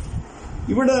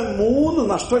 ഇവിടെ 3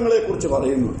 നഷ്ടങ്ങളെ കുറിച്ച്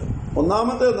പറയുന്നുണ്ട്.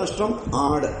 1-ാമത്തെ നഷ്ടം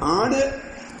ആട്. ആട്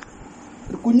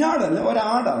കുഞ്ഞാടല്ല,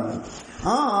 ഒരാടാണ്.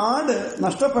 ആ ആട്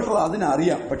നഷ്ടപ്പെട്ടത്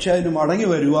അതിനറിയാം, പക്ഷെ അതിന് മടങ്ങി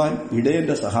വരുവാൻ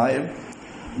ഇടയന്റെ സഹായം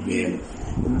വേണം.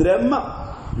 ബ്രഹ്മ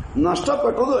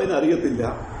നഷ്ടപ്പെട്ടതും അതിനറിയത്തില്ല,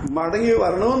 മടങ്ങി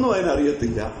വരണമെന്നും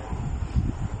അതിനറിയത്തില്ല.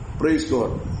 Praise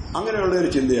God. അങ്ങനെയുള്ള ഒരു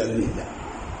ചിന്ത അതിനില്ല.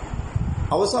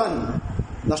 അവസാനം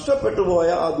നഷ്ടപ്പെട്ടു പോയ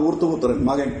ആ ധൂർത്തുപുത്രൻ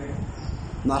മകൻ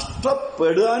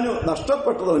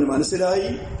നഷ്ടപ്പെട്ടത് അവന് മനസ്സിലായി,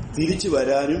 തിരിച്ചു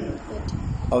വരാനും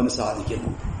അവന്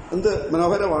സാധിക്കുന്നു. എന്ത്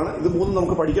മനോഹരമാണ്! ഇത് 3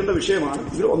 നമുക്ക് പഠിക്കേണ്ട വിഷയമാണ്.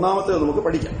 ഇതിൽ 1-ാമത്തേത് നമുക്ക്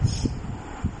പഠിക്കാം.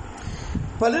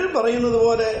 പലരും പറയുന്നത്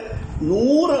പോലെ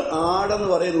 100 ആടെന്ന്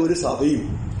പറയുന്ന ഒരു സഭയും,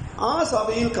 ആ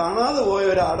സഭയിൽ കാണാതെ പോയ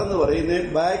ഒരാടെന്ന് പറയുന്നത്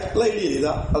ബാക്ക് സ്ലൈഡ് ചെയ്ത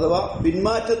അഥവാ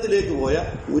പിന്മാറ്റത്തിലേക്ക് പോയ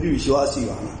ഒരു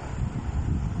വിശ്വാസിയാണ്.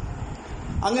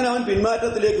 അങ്ങനെ അവൻ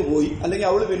പിന്മാറ്റത്തിലേക്ക് പോയി, അല്ലെങ്കിൽ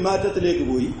അവള് പിന്മാറ്റത്തിലേക്ക്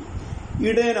പോയി,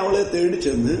 ഇടയൻ അവളെ തേടി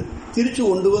ചെന്ന് തിരിച്ചു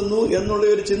കൊണ്ടുവന്നു എന്നുള്ള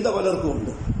ഒരു ചിന്ത പലർക്കും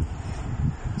ഉണ്ട്.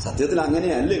 സത്യത്തിൽ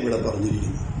അങ്ങനെയല്ല ഇവിടെ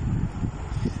പറഞ്ഞിരിക്കുന്നത്.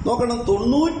 നോക്കണം,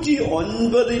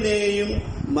 99നെയും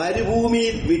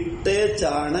മരുഭൂമിയിൽ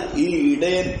വിട്ടേച്ചാണ് ഈ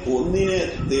ഇടയൻ ഒന്നിനെ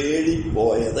തേടി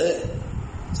പോയത്.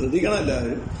 ശ്രദ്ധിക്കണം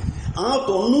എല്ലാവരും. ആ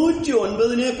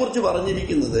 99നെ കുറിച്ച്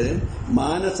പറഞ്ഞിരിക്കുന്നത്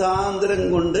മാനസാന്തരം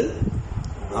കൊണ്ട്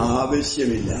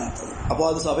ആവശ്യമില്ലാത്തത്. അപ്പൊ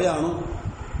അത് സഭയാണോ?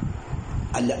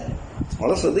 അല്ല.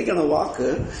 വളരെ ശ്രദ്ധിക്കണം വാക്ക്.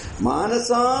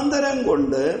 മാനസാന്തരം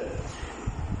കൊണ്ട്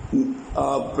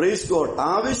പ്രൈസ് ഗോഡ്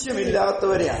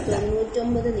ആവശ്യമില്ലാത്തവരെ അല്ല,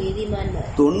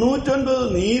 99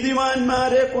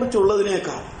 നീതിമാന്മാരെ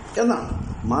കുറിച്ചുള്ളതിനേക്കാൾ എന്നാണ്.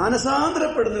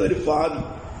 മാനസാന്തരപ്പെടുന്ന ഒരു പാപി,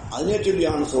 അതിനെ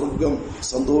ചൊല്ലിയാണ് സ്വർഗം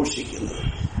സന്തോഷിക്കുന്നത്.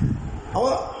 അവ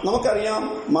നമുക്കറിയാം,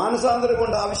 മാനസാന്തരം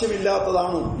കൊണ്ട്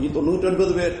ആവശ്യമില്ലാത്തതാണ് ഈ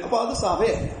 99 പേർ. അപ്പൊ അത്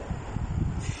സഭയല്ല.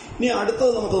 ഇനി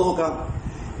അടുത്തത് നമുക്ക് നോക്കാം.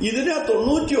 ഇതിനെ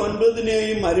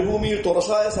 99നെയും മരുഭൂമിയിൽ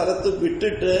തുറസായ സ്ഥലത്ത്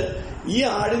വിട്ടിട്ട് ഈ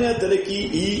ആടിനെ തിരക്കി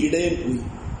ഈ ഇടയൻ പോയി.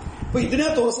 അപ്പൊ ഇതിനെ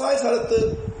തുറസായ സ്ഥലത്ത്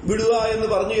വിടുക എന്ന്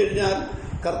പറഞ്ഞു കഴിഞ്ഞാൽ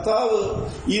കർത്താവ്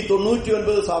ഈ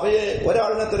 99 സഭയെ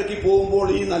ഒരാളിനെ തിരക്കി പോകുമ്പോൾ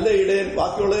ഈ നല്ല ഇടയൻ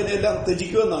ബാക്കിയുള്ളതിനെല്ലാം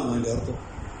ത്യജിക്കുമെന്നാണ് അതിന്റെ അർത്ഥം.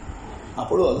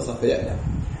 അപ്പോഴും അത് സഭയല്ല.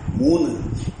 3,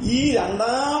 ഈ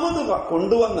രണ്ടാമത്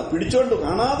പിടിച്ചോണ്ട്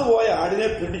കാണാതെ പോയ ആടിനെ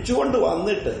പിടിച്ചുകൊണ്ട്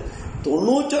വന്നിട്ട്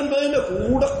 99ന്റെ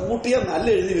കൂടെ കൂട്ടിയ നല്ല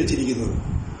എഴുതി വെച്ചിരിക്കുന്നത്.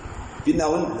 പിന്നെ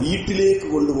അവൻ വീട്ടിലേക്ക്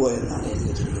കൊണ്ടുപോയെന്നാണ് എഴുതി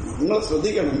വെച്ചിരിക്കുന്നത്. നിങ്ങൾ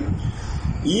ശ്രദ്ധിക്കണം,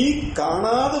 ഈ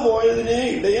കാണാതെ പോയതിനെ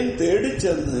ഇടയൻ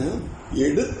തേടിച്ചെന്ന്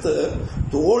എടുത്ത്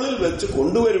തോളിൽ വെച്ച്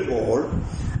കൊണ്ടുവരുമ്പോൾ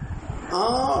ആ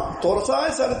തുറസായ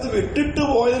സ്ഥലത്ത് വിട്ടിട്ട്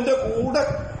പോയതിന്റെ കൂടെ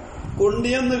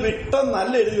കൊണ്ടുവന്ന് വിട്ട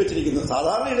നല്ല എഴുതി വെച്ചിരിക്കുന്നത്.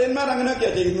 സാധാരണ ഇടയന്മാർ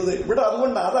അങ്ങനെയൊക്കെയാ ചെയ്യുന്നത്. ഇവിടെ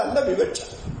അതുകൊണ്ട് അതല്ല വിവക്ഷ.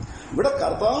 ഇവിടെ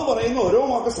കർത്താവ് പറയുന്ന ഓരോ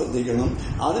വാക്ക് ശ്രദ്ധിക്കണം.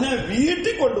 അതിനെ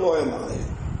വീട്ടിൽ കൊണ്ടുപോയെന്നാണ്.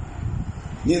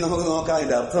 ഇനി നമുക്ക് നോക്കാം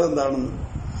അതിന്റെ അർത്ഥം എന്താണെന്ന്.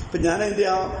 ഇപ്പൊ ഞാനതിന്റെ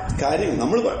ആ കാര്യം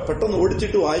നമ്മൾ പെട്ടെന്ന്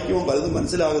ഓടിച്ചിട്ട് വായിക്കുമ്പോൾ പലതും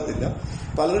മനസ്സിലാകത്തില്ല.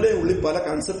 പലരുടെയും ഉള്ളിൽ പല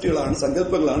കൺസെപ്റ്റുകളാണ്,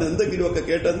 സങ്കല്പങ്ങളാണ്, എന്തെങ്കിലുമൊക്കെ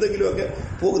കേട്ട് എന്തെങ്കിലുമൊക്കെ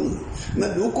പോകുന്നത്.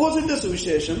 എന്നാൽ ലൂക്കോസിന്റെ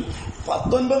സുവിശേഷം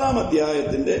 19-ാം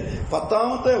അധ്യായത്തിന്റെ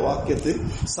 10-ാമത്തെ വാക്യത്തിൽ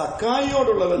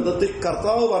സക്കായിയോടുള്ള ബന്ധത്തിൽ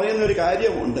കർത്താവ് പറയുന്ന ഒരു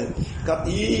കാര്യമുണ്ട്.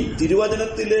 ഈ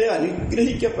തിരുവചനത്തിലെ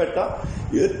അനുഗ്രഹിക്കപ്പെട്ട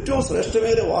ഏറ്റവും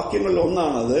ശ്രേഷ്ഠമേറിയ വാക്യങ്ങളിൽ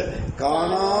ഒന്നാണത്.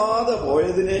 കാണാതെ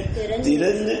പോയതിനെ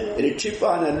തിരഞ്ഞ്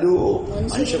രക്ഷിപ്പാനല്ലോ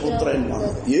മനുഷ്യപുത്രൻ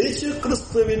വന്നത്.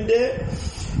 യേശുക്രിസ്തുവിന്റെ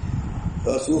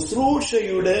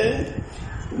ശുശ്രൂഷയുടെ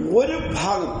ഒരു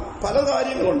ഭാഗം, പല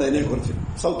കാര്യങ്ങളുണ്ട് അതിനെക്കുറിച്ച്.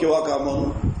 സൗഖ്യമാക്കാൻ വന്നു,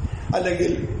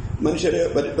 അല്ലെങ്കിൽ മനുഷ്യരെ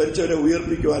മരിച്ചവരെ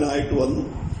ഉയർപ്പിക്കുവാനായിട്ട് വന്നു,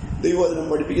 ദൈവവചനം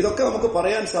പഠിപ്പിക്കും, ഇതൊക്കെ നമുക്ക്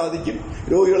പറയാൻ സാധിക്കും.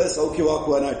 രോഗികളെ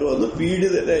സൗഖ്യമാക്കുവാനായിട്ട് വന്നു,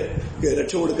 പീഡിതരെ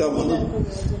രക്ഷപ്പെടുക്കാൻ വന്നു,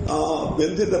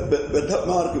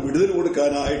 ബദ്ധന്മാർക്ക് വിടുതൽ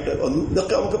കൊടുക്കാനായിട്ട് വന്നു,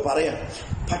 ഇതൊക്കെ നമുക്ക് പറയാം.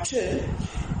 പക്ഷേ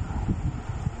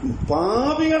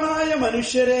പാപികളായ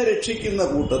മനുഷ്യരെ രക്ഷിക്കുന്ന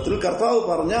കൂട്ടത്തിൽ കർത്താവ്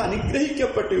പറഞ്ഞ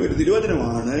അനുഗ്രഹിക്കപ്പെട്ട ഒരു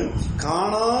തിരുവചനമാണ്,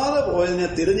 കാണാതെ പോയതിനെ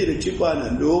തിരഞ്ഞ്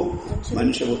രക്ഷിപ്പാനല്ലോ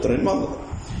മനുഷ്യപുത്രൻ വന്നത്.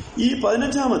 ഈ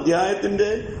 15-ാം അധ്യായത്തിന്റെ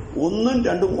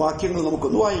 1-2 വാക്യങ്ങൾ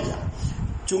നമുക്കൊന്ന് വായിക്കാം.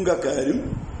 ചുങ്കക്കാരും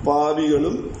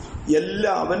പാപികളും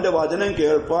എല്ലാം അവന്റെ വചനം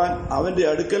കേൾപ്പാൻ അവന്റെ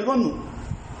അടുക്കൽ വന്നു.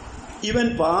 ഇവൻ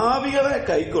പാപികളെ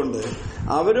കൈക്കൊണ്ട്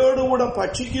അവരോടുകൂടെ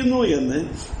ഭക്ഷിക്കുന്നു എന്ന്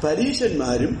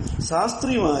പരീശന്മാരും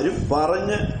ശാസ്ത്രിമാരും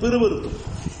പറഞ്ഞ് പിറുപിറുത്തു.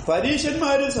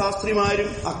 പരീശന്മാരും ശാസ്ത്രിമാരും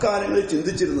അക്കാലങ്ങളിൽ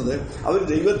ചിന്തിച്ചിരുന്നത് അവർ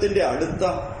ദൈവത്തിന്റെ അടുത്ത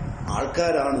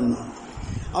ആൾക്കാരാണെന്നാണ്.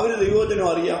 അവര് ദൈവവചനം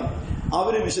അറിയാം,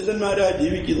 അവര് വിശുദ്ധന്മാരായി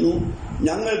ജീവിക്കുന്നു,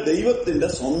 ഞങ്ങൾ ദൈവത്തിന്റെ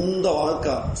സ്വന്തം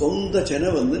ആൾക്കാർ, സ്വന്തം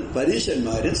ജനമെന്ന്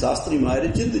പരീശന്മാരും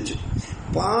ശാസ്ത്രിമാരും ചിന്തിച്ചു.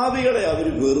 പാപികളെ അവർ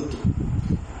വെറുത്തു.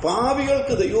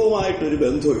 പാപികൾക്ക് ദൈവവുമായിട്ടൊരു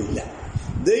ബന്ധവുമില്ല.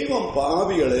 ദൈവം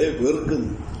പാപികളെ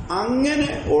വെറുക്കുന്നു. അങ്ങനെ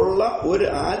ഉള്ള ഒരു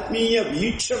ആത്മീയ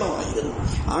വീക്ഷണമായിരുന്നു,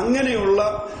 അങ്ങനെയുള്ള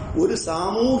ഒരു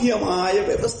സാമൂഹ്യമായ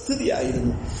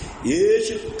വ്യവസ്ഥിതിയായിരുന്നു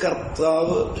യേശു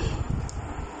കർത്താവ്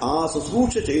ആ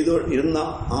ശുശ്രൂഷ ചെയ്തിരുന്ന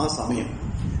ആ സമയം.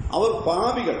 അവർ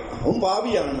പാപികൾ, അവൻ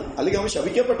പാപിയാണ്, അല്ലെങ്കിൽ അവൻ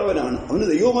ശപിക്കപ്പെട്ടവനാണ്, അവന്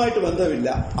ദൈവവുമായിട്ട് ബന്ധമില്ല,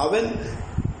 അവൻ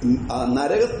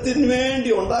നരകത്തിന് വേണ്ടി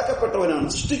ഉണ്ടാക്കപ്പെട്ടവനാണ്,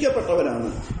 സൃഷ്ടിക്കപ്പെട്ടവനാണ്,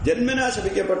 ജന്മനാ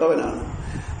ശപിക്കപ്പെട്ടവനാണ്,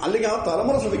 അല്ലെങ്കിൽ ആ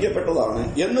തലമുറ ശപിക്കപ്പെട്ടതാണ്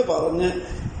എന്ന് പറഞ്ഞ്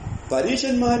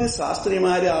പരീശന്മാര്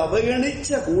ശാസ്ത്രിമാര് അവഗണിച്ച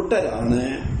കൂട്ടരാണ്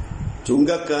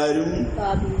ചുങ്കക്കാരും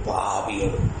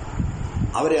പാപികളും.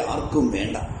 അവരെ ആർക്കും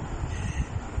വേണ്ട.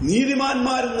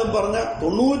 നീതിമാന്മാരെന്നും പറഞ്ഞ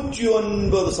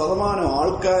 99%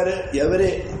 ആൾക്കാര്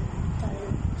എവരെ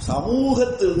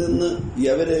സമൂഹത്തിൽ നിന്ന്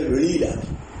എവരെ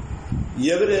വെളിയിലാക്കി,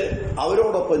 എവരെ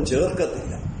അവരോടൊപ്പം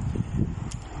ചേർക്കത്തില്ല.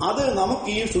 അത് നമുക്ക്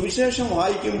ഈ സുവിശേഷം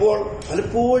വായിക്കുമ്പോൾ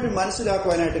പലപ്പോഴും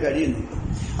മനസ്സിലാക്കുവാനായിട്ട് കഴിയുന്നുണ്ട്.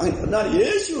 അങ്ങനെ എന്നാൽ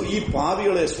യേശു ഈ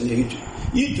പാപികളെ സ്നേഹിച്ചു,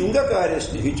 ഈ ചുങ്കക്കാരെ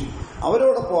സ്നേഹിച്ചു,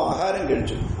 അവരോടൊപ്പം ആഹാരം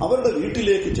കഴിച്ചു, അവരുടെ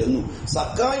വീട്ടിലേക്ക് ചെന്നു,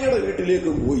 സക്കായിയുടെ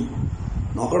വീട്ടിലേക്ക് പോയി.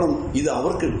 നോക്കണം, ഇത്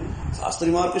അവർക്ക്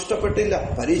ശാസ്ത്രിമാർക്ക് ഇഷ്ടപ്പെട്ടില്ല,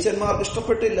 പരീശന്മാർക്ക്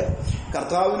ഇഷ്ടപ്പെട്ടില്ല.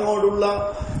 കർത്താവിനോടുള്ള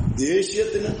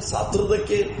ദേഷ്യത്തിന്,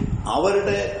 ശത്രുതയ്ക്ക്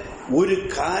അവരുടെ ഒരു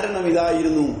കാരണം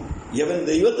ഇതായിരുന്നു, ഇവൻ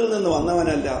ദൈവത്തിൽ നിന്ന്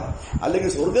വന്നവനല്ല, അല്ലെങ്കിൽ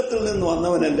സ്വർഗത്തിൽ നിന്ന്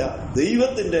വന്നവനല്ല,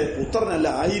 ദൈവത്തിന്റെ പുത്രനല്ല.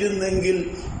 ആയിരുന്നെങ്കിൽ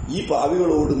ഈ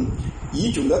പാപികളോടും ഈ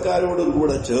ചുങ്കക്കാരോടും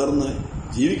കൂടെ ചേർന്ന്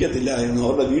ജീവിക്കത്തില്ലായിരുന്നു,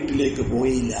 അവരുടെ വീട്ടിലേക്ക്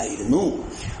പോയില്ലായിരുന്നു.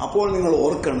 അപ്പോൾ നിങ്ങൾ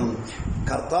ഓർക്കണം,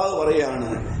 കർത്താവ് പറയാണ്,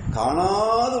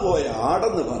 കാണാതെ പോയ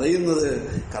ആടെന്ന് പറയുന്നത്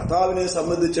കർത്താവിനെ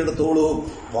സംബന്ധിച്ചിടത്തോളം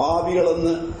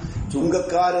പാപികളെന്ന്,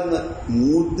 ചുങ്കക്കാരെന്ന്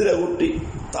മുദ്ര കുട്ടി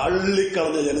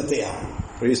തള്ളിക്കളഞ്ഞ ജനത്തെയാണ്.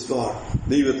 പ്രൈസ് ഗോഡ്,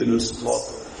 ദൈവത്തിന്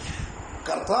സ്തോത്രം.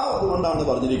 കർത്താവ് അതുകൊണ്ടാണ്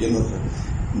പറഞ്ഞിരിക്കുന്നത്,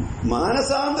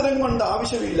 മാനസാന്തരം കൊണ്ട്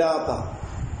ആവശ്യമില്ലാത്ത,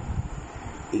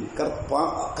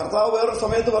 കർത്താവ് വേറൊരു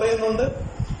സമയത്ത് പറയുന്നുണ്ട്,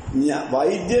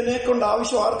 വൈദ്യനെ കൊണ്ട്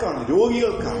ആവശ്യം ആർക്കാണ്?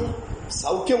 രോഗികൾക്കാണ്.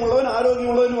 സൗഖ്യമുള്ളവൻ,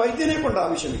 ആരോഗ്യമുള്ളവൻ വൈദ്യനെ കൊണ്ട്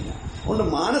ആവശ്യമില്ല. അതുകൊണ്ട്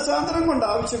മാനസാന്തരം കൊണ്ട്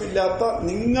ആവശ്യമില്ലാത്ത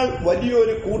നിങ്ങൾ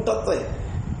വലിയൊരു കൂട്ടത്തെ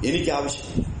എനിക്ക്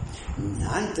ആവശ്യമില്ല.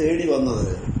 ഞാൻ തേടി വന്നത്,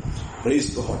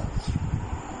 പ്രൈസ് ഗോഡ്,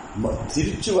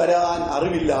 തിരിച്ചു വരാൻ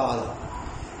അറിവില്ലാതെ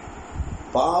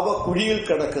പാപക്കുഴിയിൽ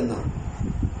കിടക്കുന്ന,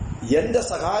 എന്റെ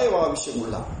സഹായം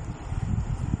ആവശ്യമുള്ള,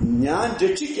 ഞാൻ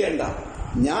രക്ഷിക്കേണ്ട,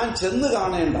 ഞാൻ ചെന്ന്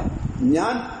കാണേണ്ട,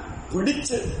 ഞാൻ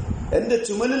പിടിച്ച് എന്റെ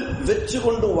ചുമലിൽ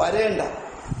വെച്ചുകൊണ്ട് വരേണ്ട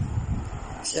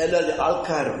ചില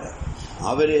ആൾക്കാരുണ്ട്.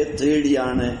 അവരെ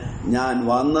തേടിയാണ് ഞാൻ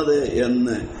വന്നത്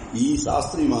എന്ന് ഈ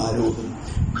ശാസ്ത്രിമാരോടും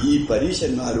ഈ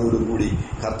പരീശന്മാരോടും കൂടി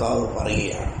കർത്താവ്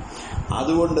പറയുകയാണ്.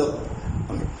 അതുകൊണ്ട്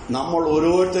നമ്മൾ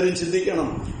ഓരോരുത്തരും ചിന്തിക്കണം,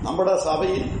 നമ്മുടെ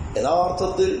സഭയിൽ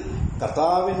യഥാർത്ഥത്തിൽ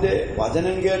കർത്താവിന്റെ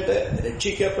വചനം കേട്ട്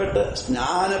രക്ഷിക്കപ്പെട്ട്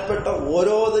സ്നാനപ്പെട്ട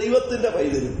ഓരോ ദൈവത്തിന്റെ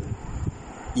പൈതലും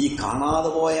ഈ കാണാതെ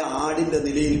പോയ ആടിന്റെ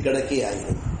നിലയിൽ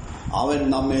കിടക്കുകയായിരുന്നു. അവൻ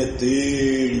നമ്മെ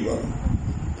തേടി വന്നു.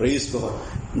 Praise God.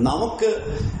 നമുക്ക്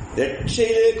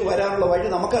രക്ഷയിലേക്ക് വരാനുള്ള വഴി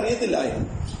നമുക്കറിയത്തില്ലായിരുന്നു,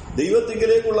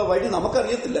 ദൈവത്തിങ്കിലേക്കുള്ള വഴി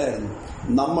നമുക്കറിയത്തില്ലായിരുന്നു.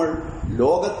 നമ്മൾ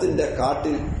ലോകത്തിന്റെ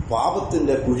കാട്ടിൽ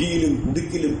പാപത്തിന്റെ കുഴിയിലും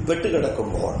കുടുക്കിലും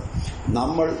പെട്ടുകിടക്കുമ്പോൾ,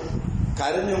 നമ്മൾ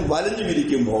കരഞ്ഞും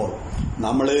വലഞ്ഞുമിരിക്കുമ്പോൾ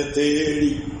നമ്മളെ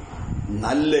തേടി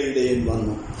നല്ല ഇടയൻ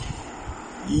വന്നു.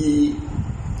 ഈ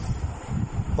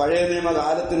പഴയ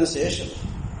നിയമകാലത്തിനു ശേഷം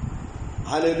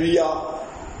ഹല്ലേലൂയ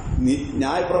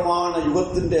ന്യായപ്രമാണ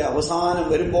യുഗത്തിന്റെ അവസാനം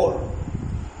വരുമ്പോൾ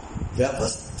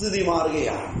വ്യവസ്ഥിതി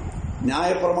മാറുകയാണ്.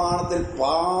 ന്യായപ്രമാണത്തിൽ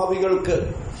പാപികൾക്ക്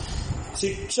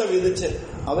ശിക്ഷ വിധിച്ച്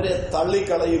അവരെ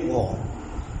തള്ളിക്കളയുമ്പോൾ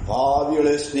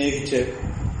പാപികളെ സ്നേഹിച്ച്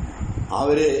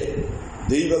അവരെ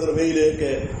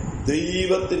ദൈവകൃപയിലേക്ക്,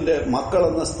 ദൈവത്തിന്റെ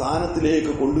മക്കളെന്ന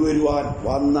സ്ഥാനത്തിലേക്ക് കൊണ്ടുവരുവാൻ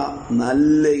വന്ന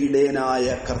നല്ല ഇടയനായ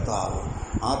കർത്താവ്,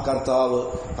 ആ കർത്താവ്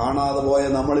കാണാതെ പോയ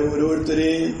നമ്മളെ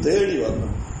ഓരോരുത്തരെയും തേടി വന്നു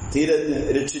തിരഞ്ഞ്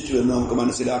രക്ഷിച്ചു എന്ന് നമുക്ക്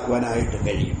മനസ്സിലാക്കുവാനായിട്ട്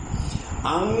കഴിയും.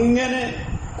 അങ്ങനെ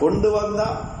കൊണ്ടുവന്ന,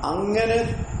 അങ്ങനെ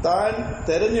താൻ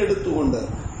തെരഞ്ഞെടുത്തുകൊണ്ട്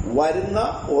വരുന്ന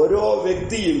ഓരോ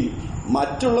വ്യക്തിയും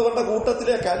മറ്റുള്ളവരുടെ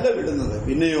കൂട്ടത്തിലേക്കല്ല വിടുന്നത്,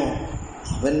 പിന്നെയോ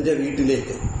അവന്റെ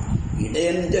വീട്ടിലേക്ക്,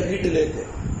 ഇടയന്റെ വീട്ടിലേക്ക്.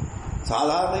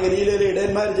 സാധാരണഗതിയിലെ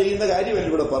ഇടയന്മാർ ചെയ്യുന്ന കാര്യമല്ല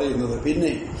ഇവിടെ പറയുന്നത്.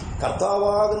 പിന്നെ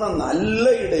കർത്താവാകുന്ന നല്ല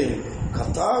ഇടയൻ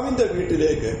കർത്താവിന്റെ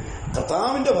വീട്ടിലേക്ക്,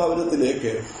 കർത്താവിന്റെ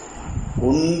ഭവനത്തിലേക്ക്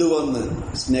കൊണ്ടുവന്ന്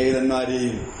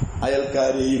സ്നേഹിതന്മാരെയും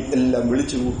അയൽക്കാരെയും എല്ലാം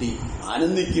വിളിച്ചുകൂട്ടി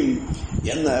ആനന്ദിക്കും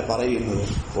എന്ന് പറയുന്നത്.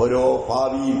 ഓരോ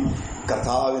പാപിയും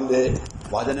കർത്താവിന്റെ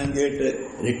വചനം കേട്ട്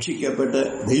രക്ഷിക്കപ്പെട്ട്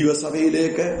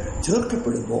ദൈവസഭയിലേക്ക്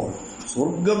ചേർക്കപ്പെടുമ്പോൾ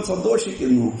സ്വർഗം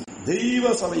സന്തോഷിക്കുന്നു,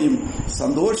 ദൈവസഭയും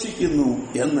സന്തോഷിക്കുന്നു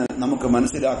എന്ന് നമുക്ക്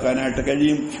മനസ്സിലാക്കാനായിട്ട്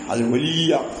കഴിയും. അത്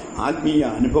വലിയ ആത്മീയ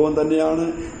അനുഭവം തന്നെയാണ്,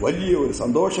 വലിയ ഒരു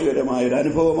സന്തോഷകരമായ ഒരു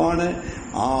അനുഭവമാണ്.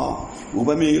 ആ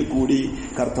ഉപമയിൽ കൂടി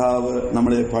കർത്താവ്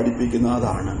നമ്മളെ പഠിപ്പിക്കുന്ന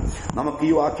അതാണ്. നമുക്ക്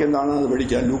ഈ വാക്യം കാണാതെ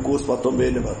പഠിക്കാം. ലൂക്കോസ്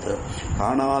 19:10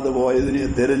 കാണാതെ പോയതിനെ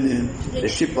തെരഞ്ഞ്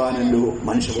രക്ഷിപ്പാനല്ലോ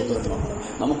മനുഷ്യപുത്രനാണ്.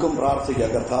 നമുക്കും പ്രാർത്ഥിക്കാം,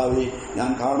 കർത്താവേ,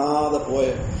 ഞാൻ കാണാതെ പോയ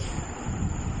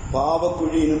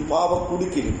പാപക്കുഴിയിലും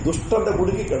പാപക്കുടുക്കിലും ദുഷ്ടന്റെ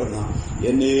കുടുക്കി കിടന്ന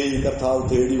എന്നെയും കർത്താവ്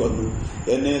തേടി വന്നു,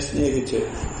 എന്നെ സ്നേഹിച്ച്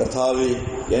കർത്താവെ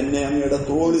എന്നെ അങ്ങയുടെ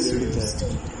തോളിലെടുത്ത്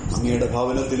അങ്ങയുടെ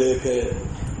ഭവനത്തിലേക്ക്,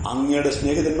 അങ്ങയുടെ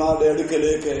സ്നേഹിതന്മാരുടെ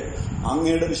അടുക്കലേക്ക്,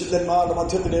 അങ്ങയുടെ വിശുദ്ധന്മാരുടെ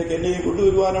മധ്യത്തിലേക്ക് എന്നെയും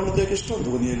കൊണ്ടുവരുവാൻ അവിടത്തേക്ക് ഇഷ്ടം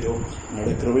തോന്നിയല്ലോ.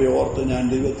 അങ്ങയുടെ കൃപയോർത്ത് ഞാൻ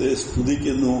ദൈവത്തെ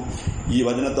സ്തുതിക്കുന്നു. ഈ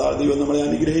വചനത്താൽ ദൈവം നമ്മളെ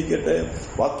അനുഗ്രഹിക്കട്ടെ.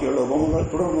 ബാക്കിയുള്ള ഉപമകൾ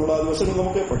തുടർന്നുള്ള ദിവസങ്ങൾ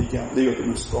നമുക്ക് പഠിക്കാം.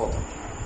 ദൈവത്തിന് സ്തോത്രം.